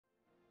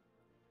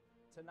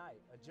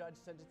Tonight, a judge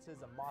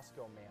sentences a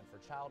Moscow man for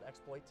child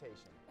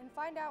exploitation. And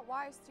find out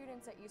why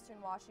students at Eastern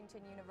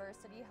Washington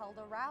University held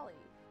a rally.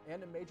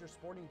 And a major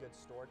sporting goods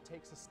store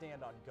takes a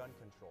stand on gun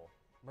control.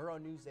 Murrow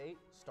News 8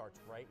 starts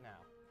right now.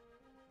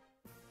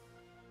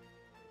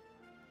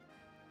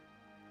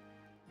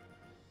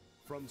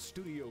 From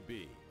Studio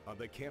B on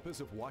the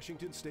campus of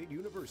Washington State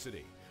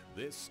University,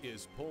 this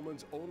is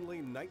Pullman's only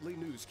nightly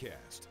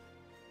newscast.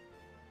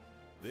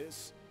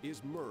 This is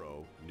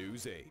Murrow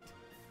News 8.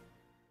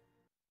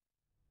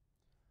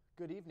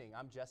 Good evening,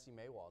 I'm Jesse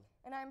Maywald.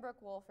 And I'm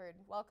Brooke Wolford.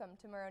 Welcome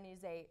to Murrow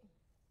News 8.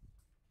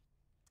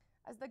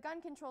 As the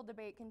gun control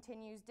debate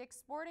continues, Dick's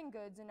Sporting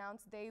Goods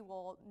announced they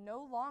will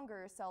no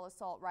longer sell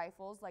assault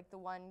rifles like the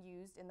one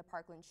used in the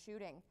Parkland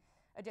shooting.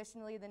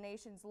 Additionally, the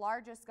nation's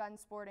largest gun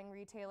sporting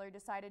retailer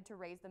decided to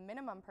raise the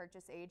minimum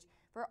purchase age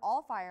for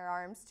all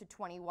firearms to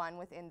 21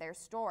 within their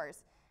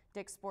stores.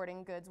 Dick's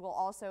Sporting Goods will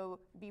also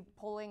be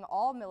pulling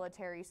all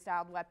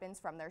military-styled weapons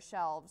from their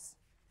shelves.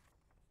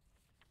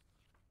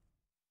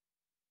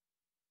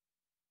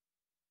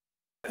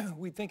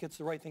 We think it's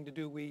the right thing to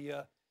do. We,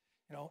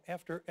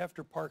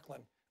 after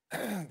Parkland,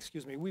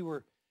 excuse me, we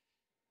were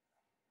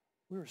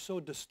so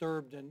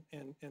disturbed and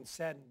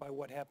saddened by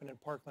what happened in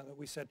Parkland that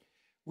we said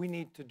we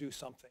need to do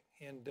something.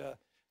 And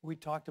we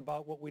talked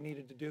about what we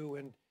needed to do,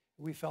 and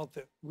we felt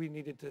that we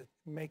needed to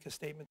make a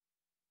statement.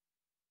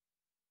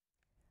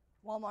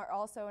 Walmart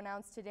also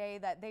announced today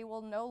that they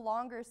will no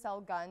longer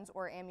sell guns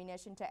or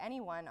ammunition to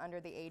anyone under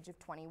the age of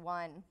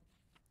 21.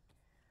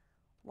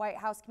 White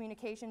House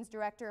Communications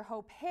Director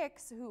Hope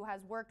Hicks, who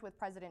has worked with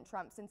President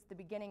Trump since the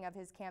beginning of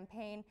his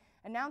campaign,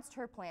 announced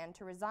her plan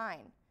to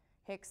resign.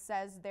 Hicks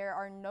says there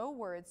are no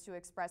words to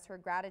express her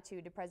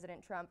gratitude to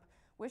President Trump,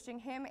 wishing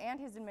him and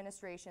his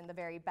administration the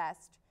very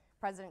best.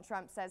 President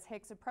Trump says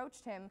Hicks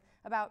approached him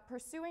about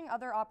pursuing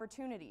other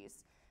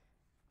opportunities.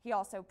 He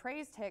also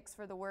praised Hicks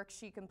for the work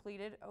she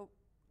completed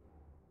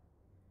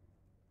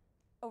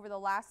over the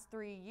last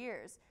 3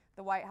 years.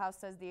 The White House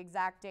says the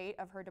exact date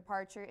of her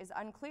departure is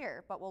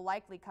unclear, but will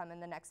likely come in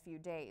the next few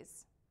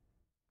days.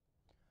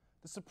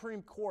 The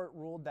Supreme Court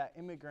ruled that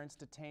immigrants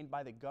detained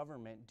by the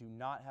government do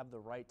not have the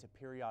right to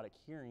periodic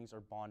hearings or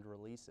bond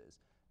releases.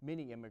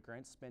 Many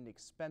immigrants spend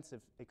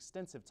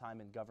extensive time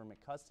in government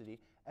custody,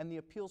 and the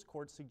appeals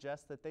court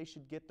suggests that they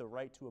should get the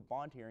right to a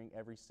bond hearing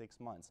every 6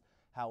 months.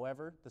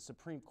 However, the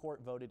Supreme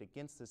Court voted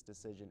against this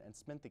decision and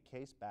sent the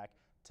case back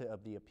to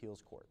the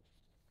appeals court.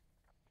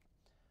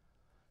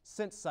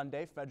 Since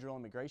Sunday, federal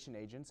immigration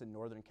agents in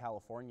Northern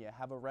California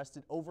have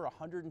arrested over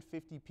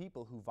 150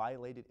 people who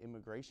violated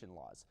immigration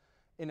laws.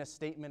 In a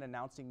statement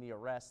announcing the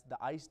arrest, the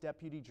ICE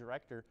Deputy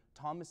Director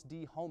Thomas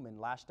D. Homan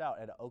lashed out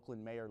at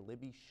Oakland Mayor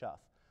Libby Schuff,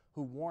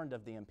 who warned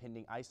of the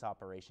impending ICE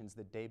operations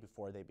the day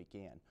before they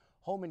began.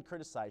 Homan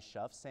criticized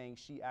Schuff, saying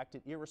she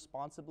acted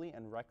irresponsibly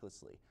and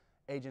recklessly.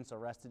 Agents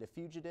arrested a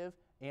fugitive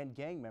and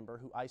gang member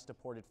who ICE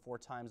deported 4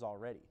 times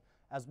already,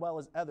 as well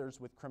as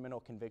others with criminal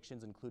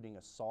convictions including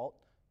assault,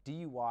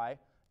 DUI,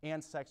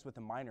 and sex with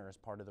a minor as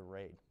part of the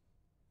raid.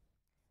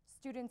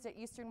 Students at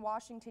Eastern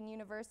Washington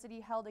University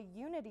held a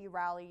unity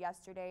rally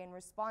yesterday in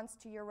response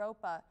to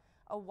Europa,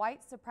 a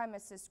white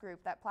supremacist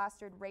group that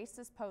plastered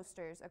racist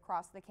posters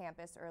across the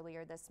campus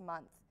earlier this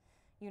month.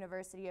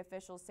 University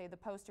officials say the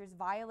posters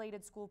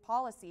violated school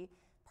policy,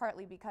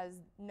 partly because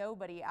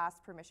nobody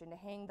asked permission to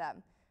hang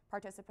them.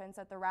 Participants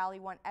at the rally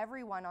want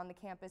everyone on the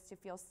campus to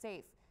feel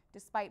safe,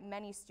 despite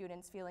many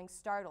students feeling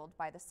startled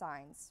by the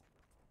signs.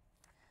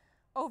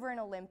 Over in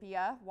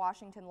Olympia,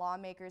 Washington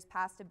lawmakers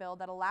passed a bill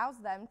that allows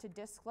them to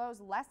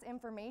disclose less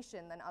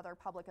information than other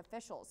public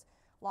officials.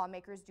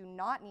 Lawmakers do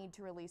not need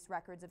to release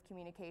records of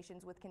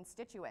communications with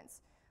constituents.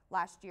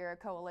 Last year, a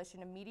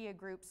coalition of media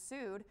groups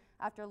sued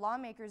after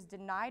lawmakers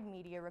denied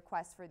media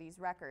requests for these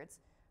records.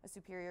 A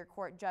Superior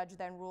Court judge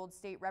then ruled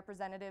state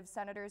representatives,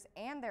 senators,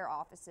 and their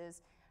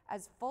offices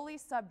as fully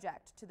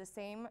subject to the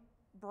same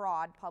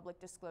broad public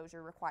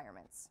disclosure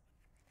requirements.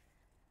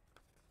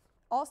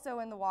 Also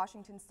in the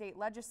Washington State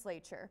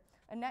Legislature,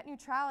 a net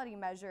neutrality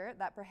measure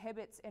that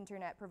prohibits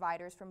internet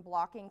providers from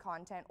blocking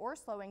content or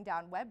slowing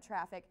down web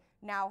traffic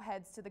now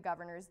heads to the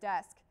governor's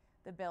desk.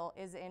 The bill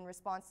is in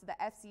response to the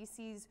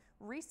FCC's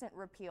recent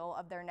repeal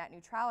of their net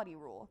neutrality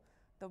rule.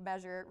 The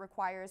measure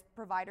requires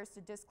providers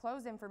to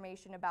disclose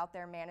information about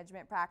their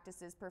management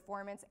practices,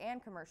 performance,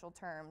 and commercial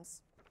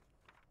terms.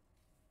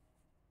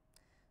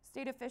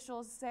 State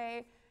officials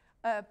say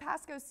a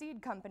Pasco seed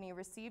company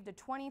received a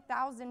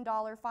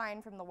 $20,000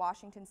 fine from the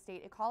Washington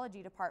State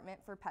Ecology Department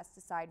for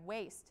pesticide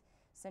waste.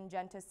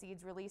 Syngenta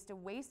Seeds released a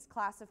waste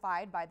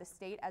classified by the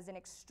state as an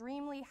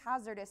extremely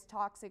hazardous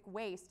toxic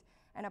waste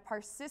and a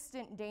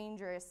persistent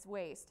dangerous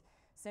waste.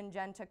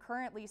 Syngenta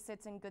currently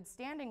sits in good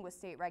standing with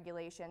state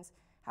regulations.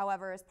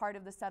 However, as part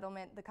of the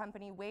settlement, the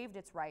company waived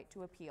its right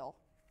to appeal.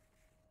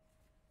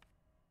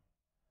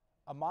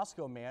 A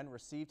Moscow man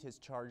received his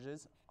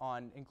charges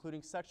on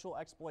including sexual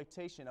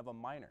exploitation of a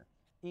minor.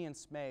 Ian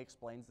Smay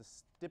explains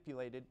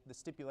the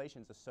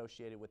stipulations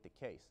associated with the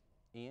case.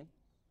 Ian?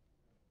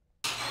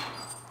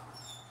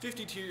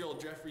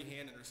 52-year-old Jeffrey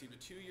Hannon received a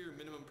 2-year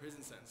minimum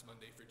prison sentence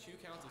Monday for 2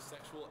 counts of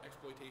sexual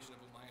exploitation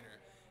of a minor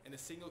and a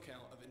single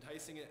count of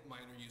enticing a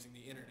minor using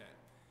the internet.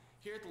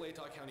 Here at the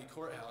Latah County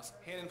Courthouse,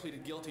 Hannon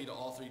pleaded guilty to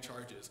all 3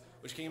 charges,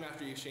 which came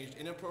after he exchanged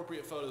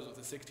inappropriate photos with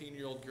a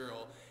 16-year-old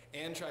girl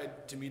and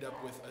tried to meet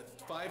up with a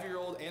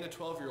 5-year-old and a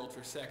 12-year-old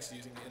for sex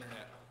using the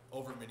internet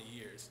over many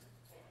years.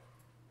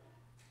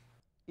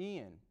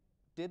 Ian,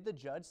 did the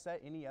judge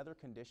set any other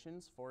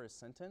conditions for his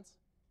sentence?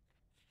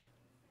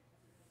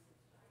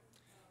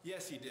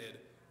 Yes, he did.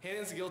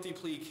 Hannon's guilty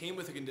plea came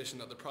with a condition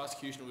that the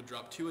prosecution would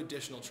drop 2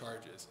 additional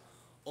charges.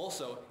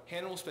 Also,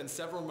 Hannon will spend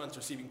several months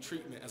receiving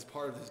treatment as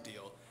part of this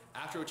deal,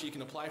 after which he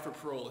can apply for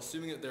parole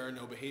assuming that there are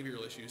no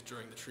behavioral issues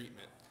during the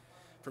treatment.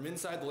 From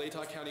inside the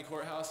Latah County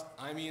Courthouse,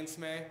 I'm Ian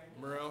Smay,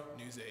 Murrow,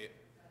 News 8.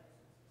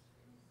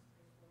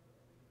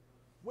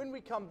 When we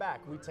come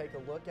back, we take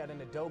a look at an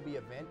Adobe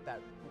event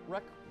that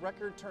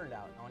record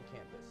turnout on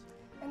campus.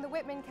 And the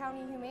Whitman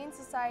County Humane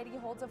Society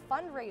holds a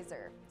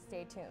fundraiser.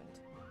 Stay tuned.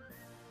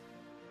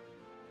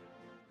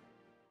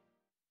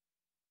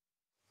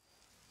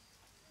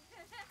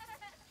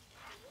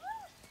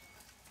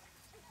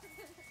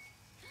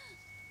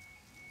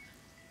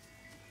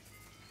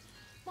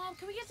 Mom,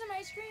 can we get some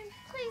ice cream?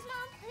 Please,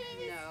 Mom,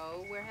 please.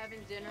 No, we're having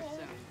dinner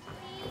soon.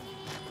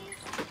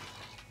 Please.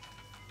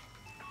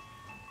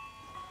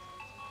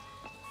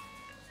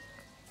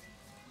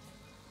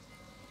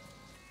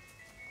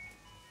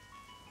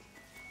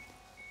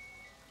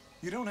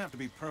 You don't have to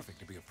be perfect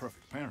to be a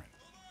perfect parent.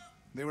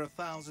 There are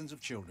thousands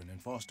of children in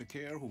foster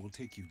care who will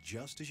take you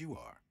just as you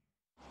are.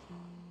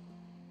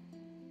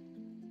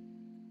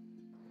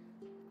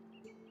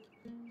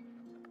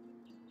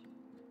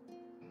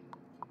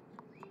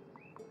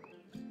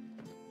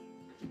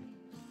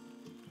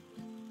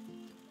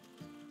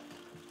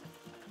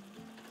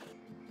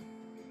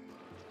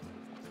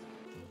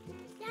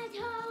 Dad's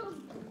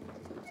home.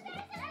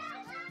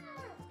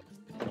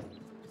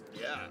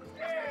 Yeah.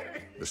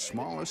 The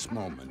smallest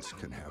moments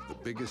can have the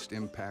biggest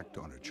impact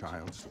on a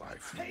child's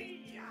life.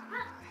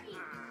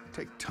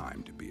 Take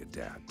time to be a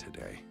dad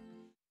today.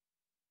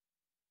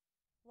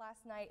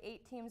 Last night,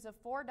 8 teams of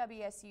 4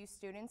 WSU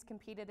students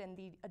competed in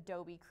the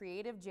Adobe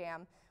Creative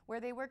Jam, where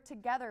they worked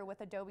together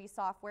with Adobe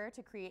software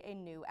to create a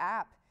new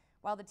app.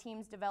 While the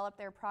teams developed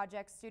their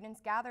projects,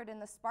 students gathered in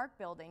the Spark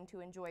building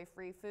to enjoy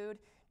free food,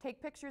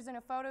 take pictures in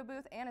a photo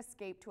booth, and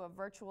escape to a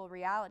virtual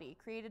reality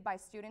created by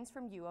students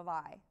from U of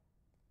I.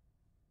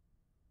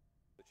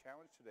 The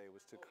challenge today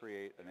was to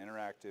create an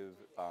interactive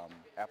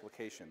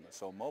application,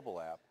 so a mobile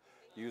app,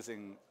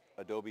 using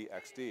Adobe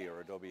XD,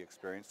 or Adobe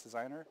Experience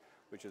Designer,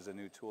 which is a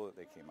new tool that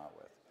they came out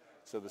with.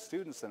 So the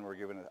students then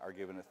are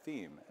given a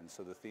theme, and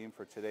so the theme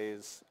for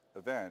today's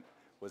event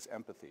was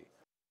empathy.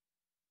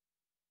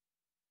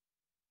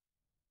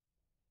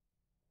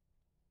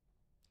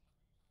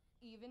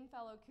 Even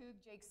fellow Coug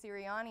Jake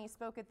Sirianni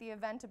spoke at the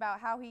event about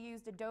how he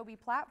used Adobe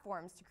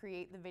platforms to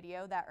create the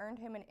video that earned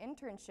him an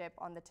internship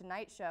on The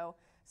Tonight Show,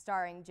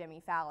 starring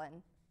Jimmy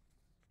Fallon.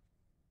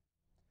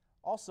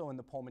 Also in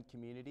the Pullman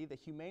community, the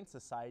Humane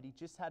Society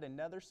just had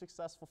another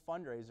successful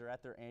fundraiser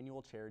at their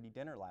annual charity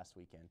dinner last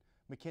weekend.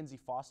 Mackenzie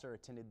Foster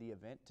attended the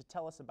event to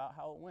tell us about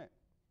how it went.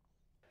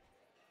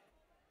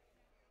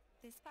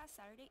 This past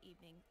Saturday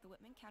evening, the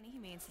Whitman County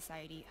Humane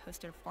Society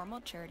hosted a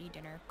formal charity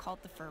dinner called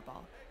the Fur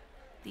Ball.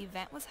 The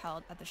event was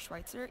held at the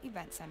Schweitzer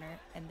Event Center,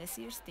 and this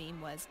year's theme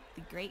was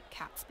The Great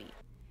Catsby.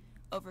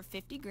 Over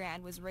 $50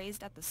 grand was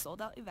raised at the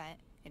sold-out event,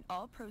 and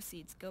all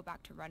proceeds go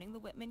back to running the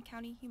Whitman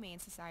County Humane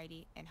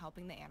Society and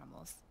helping the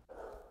animals.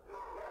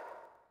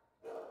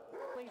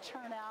 We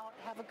turn out,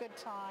 have a good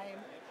time.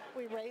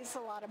 We raise a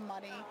lot of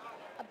money,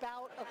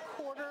 about a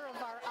quarter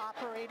of our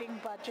operating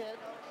budget,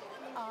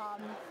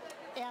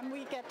 and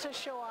we get to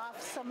show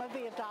off some of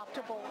the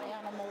adoptable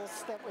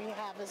animals that we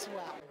have as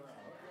well.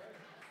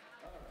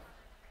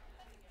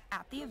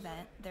 At the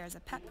event, there is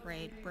a pet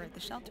parade where the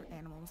shelter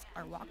animals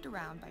are walked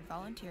around by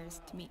volunteers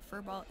to meet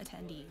furball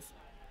attendees.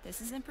 This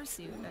is in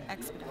pursuit of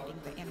expediting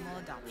the animal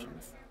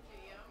adoptions.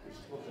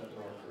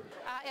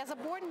 As a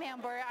board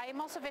member, I am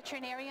also a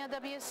veterinarian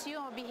at WSU.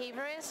 I'm a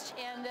behaviorist,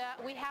 and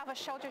we have a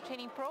shelter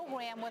training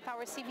program with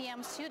our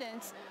CVM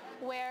students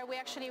where we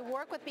actually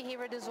work with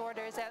behavior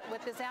disorders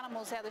with these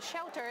animals at the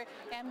shelter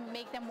and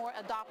make them more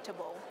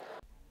adoptable.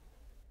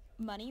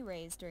 Money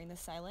raised during the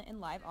silent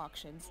and live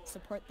auctions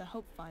support the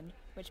Hope Fund,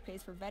 which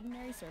pays for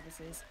veterinary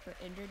services for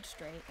injured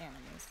stray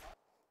animals.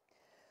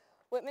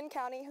 Whitman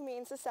County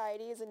Humane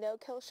Society is a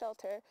no-kill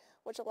shelter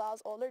which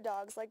allows older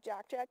dogs like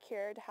Jack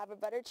here to have a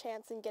better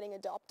chance in getting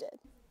adopted.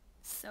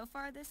 So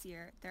far this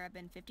year, there have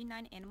been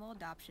 59 animal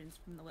adoptions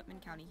from the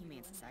Whitman County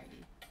Humane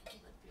Society.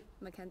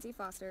 Mackenzie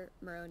Foster,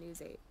 Murrow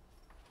News 8.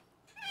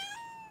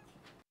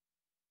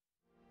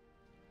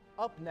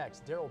 Up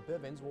next, Daryl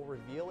Bivens will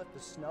reveal if the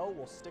snow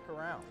will stick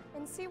around.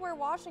 And see where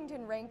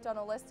Washington ranked on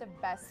a list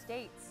of best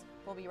states.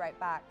 We'll be right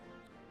back.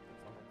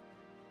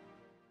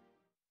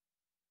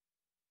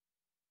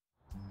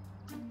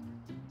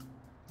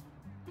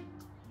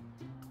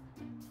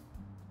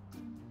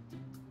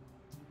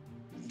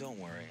 Don't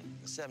worry,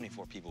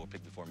 74 people were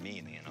picked before me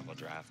in the NFL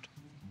draft.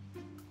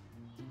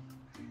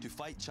 To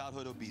fight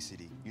childhood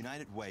obesity,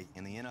 United Way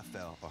and the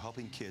NFL are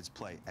helping kids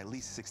play at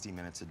least 60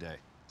 minutes a day.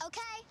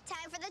 Okay,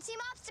 time for the team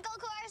obstacle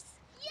course.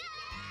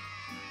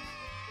 Yay!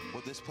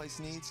 What this place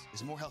needs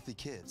is more healthy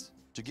kids.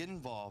 To get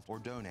involved or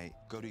donate,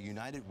 go to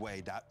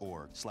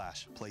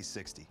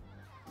unitedway.org/play60.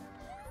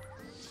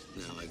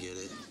 Now I get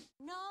it.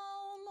 No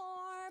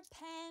more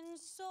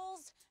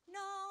pencils,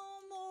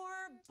 no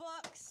more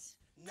books,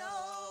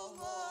 no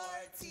more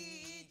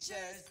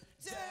teachers,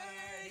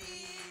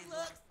 dirty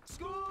looks.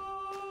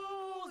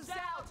 School's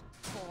out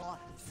for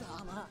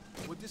summer.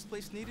 What this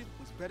place needed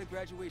was better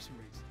graduation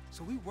rates.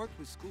 So we worked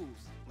with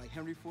schools like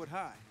Henry Ford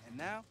High, and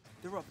now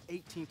they're up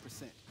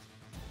 18%.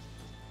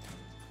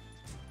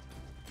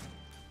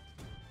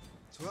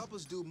 To help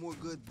us do more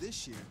good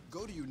this year,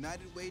 go to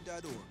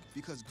unitedway.org,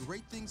 because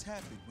great things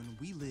happen when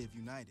we live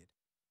united.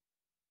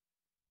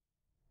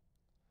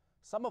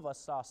 Some of us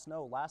saw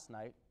snow last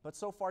night, but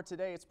so far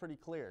today it's pretty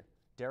clear.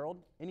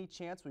 Daryl, any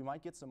chance we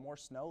might get some more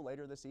snow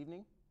later this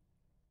evening?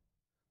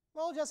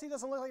 Well, Jesse, it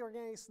doesn't look like we're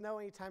getting snow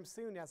anytime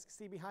soon. As you can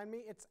see behind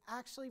me, it's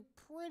actually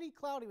pretty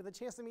cloudy with a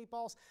chance of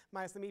meatballs,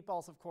 minus the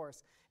meatballs, of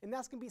course. And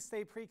that's going to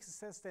stay pretty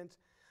consistent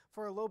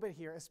for a little bit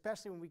here,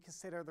 especially when we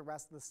consider the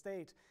rest of the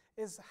state,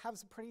 have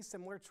some pretty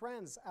similar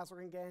trends, as we're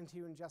going to get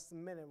into in just a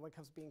minute. When it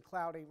comes to being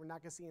cloudy, we're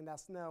not going to see that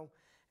snow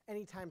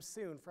anytime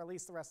soon for at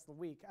least the rest of the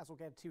week, as we'll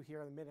get to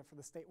here in a minute for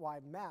the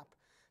statewide map.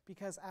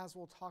 Because as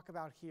we'll talk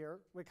about here,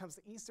 when it comes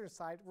to the eastern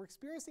side, we're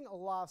experiencing a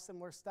lot of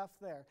similar stuff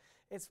there.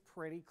 It's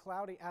pretty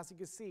cloudy, as you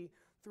can see,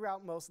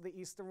 throughout most of the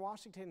eastern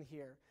Washington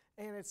here.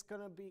 And it's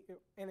going to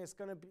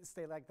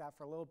stay like that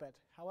for a little bit.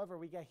 However,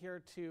 we get here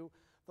to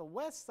the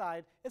west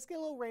side, it's getting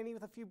a little rainy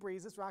with a few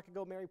breezes. We're not going to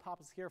go Mary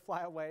Poppins here,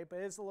 fly away, but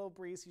it is a little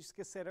breeze you should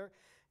consider.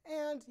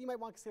 And you might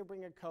want to consider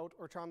bringing a coat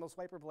or turn on those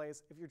wiper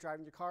blades if you're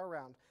driving your car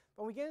around.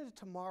 But when we get into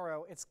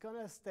tomorrow, it's going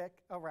to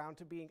stick around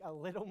to being a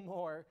little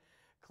more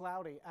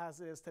cloudy as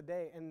it is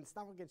today, and it's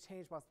not going to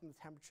change much from the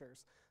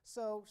temperatures.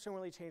 So shouldn't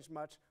really change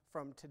much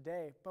from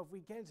today. But if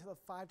we get into the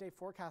 5-day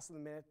forecast in a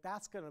minute,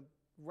 that's going to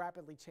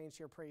rapidly change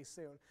here pretty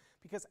soon.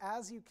 Because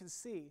as you can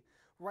see,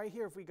 right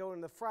here, if we go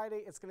into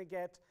Friday, it's going to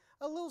get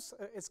a little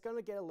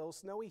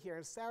snowy here.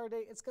 And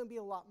Saturday, it's going to be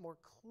a lot more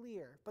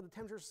clear, but the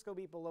temperatures is going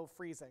to be below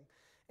freezing.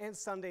 And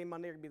Sunday and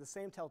Monday are going to be the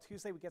same till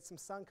Tuesday. We get some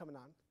sun coming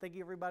on. Thank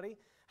you, everybody.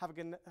 Have a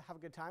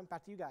good time.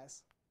 Back to you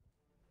guys.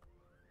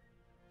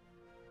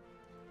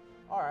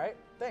 All right,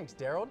 thanks,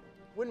 Daryl.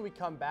 When we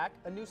come back,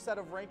 a new set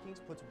of rankings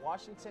puts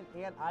Washington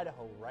and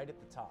Idaho right at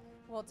the top.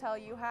 We'll tell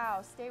you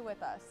how. Stay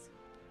with us.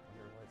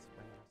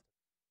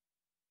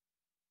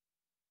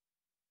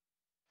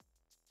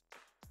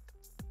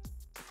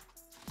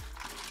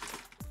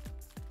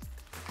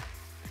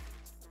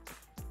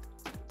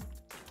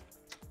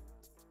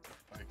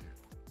 Thank you.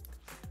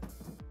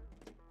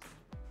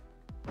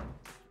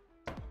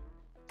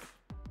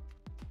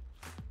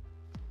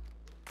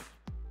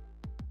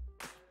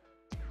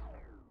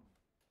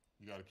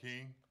 You got a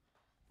king?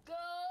 Go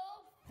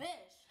fish.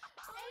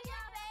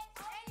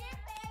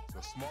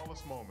 The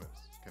smallest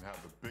moments can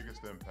have the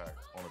biggest impact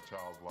on a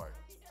child's life.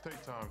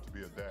 Take time to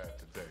be a dad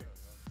today.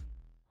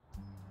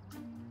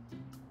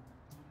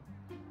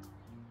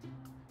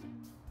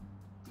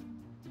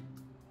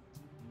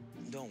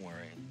 Don't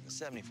worry,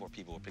 74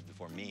 people were picked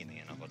before me in the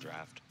NFL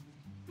draft.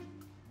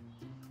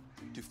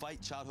 To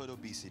fight childhood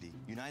obesity,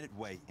 United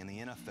Way and the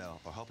NFL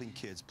are helping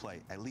kids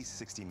play at least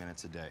 60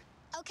 minutes a day.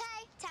 Okay,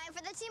 time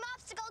for the team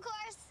obstacle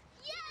course.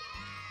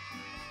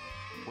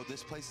 Yay! What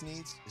this place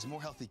needs is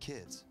more healthy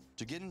kids.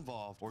 To get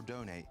involved or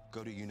donate,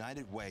 go to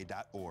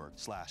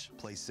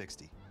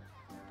unitedway.org/play60.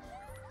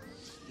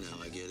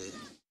 Now I get it.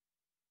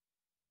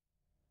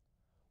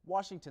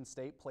 Washington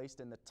State placed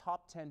in the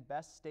top 10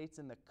 best states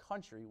in the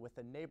country with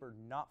a neighbor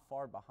not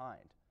far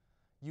behind.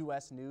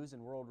 U.S. News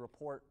and World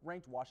Report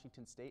ranked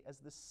Washington State as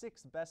the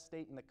 6th best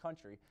state in the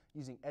country,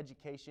 using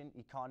education,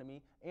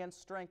 economy, and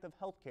strength of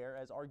healthcare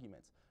as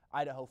arguments.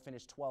 Idaho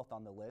finished 12th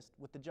on the list,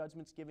 with the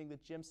judgments giving the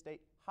Gem State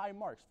high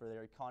marks for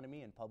their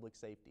economy and public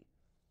safety.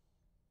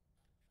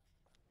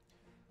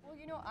 Well,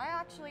 you know, I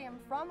actually am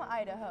from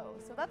Idaho,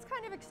 so that's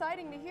kind of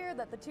exciting to hear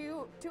that the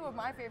two of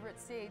my favorite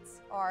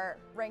states are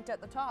ranked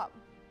at the top.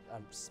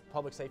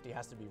 Public safety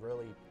has to be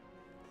really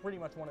pretty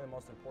much one of the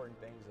most important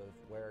things of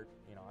where,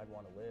 you know, I'd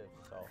want to live.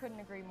 So couldn't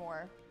agree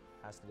more.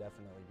 Has to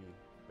definitely be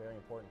very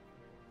important.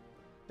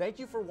 Thank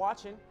you for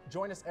watching.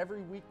 Join us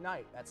every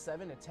weeknight at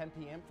 7 and 10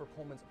 p.m. for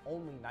Pullman's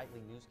only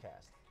nightly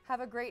newscast.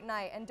 Have a great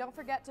night, and don't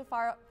forget to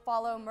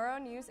follow Murrow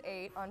News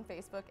 8 on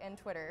Facebook and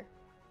Twitter.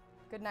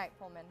 Good night,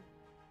 Pullman.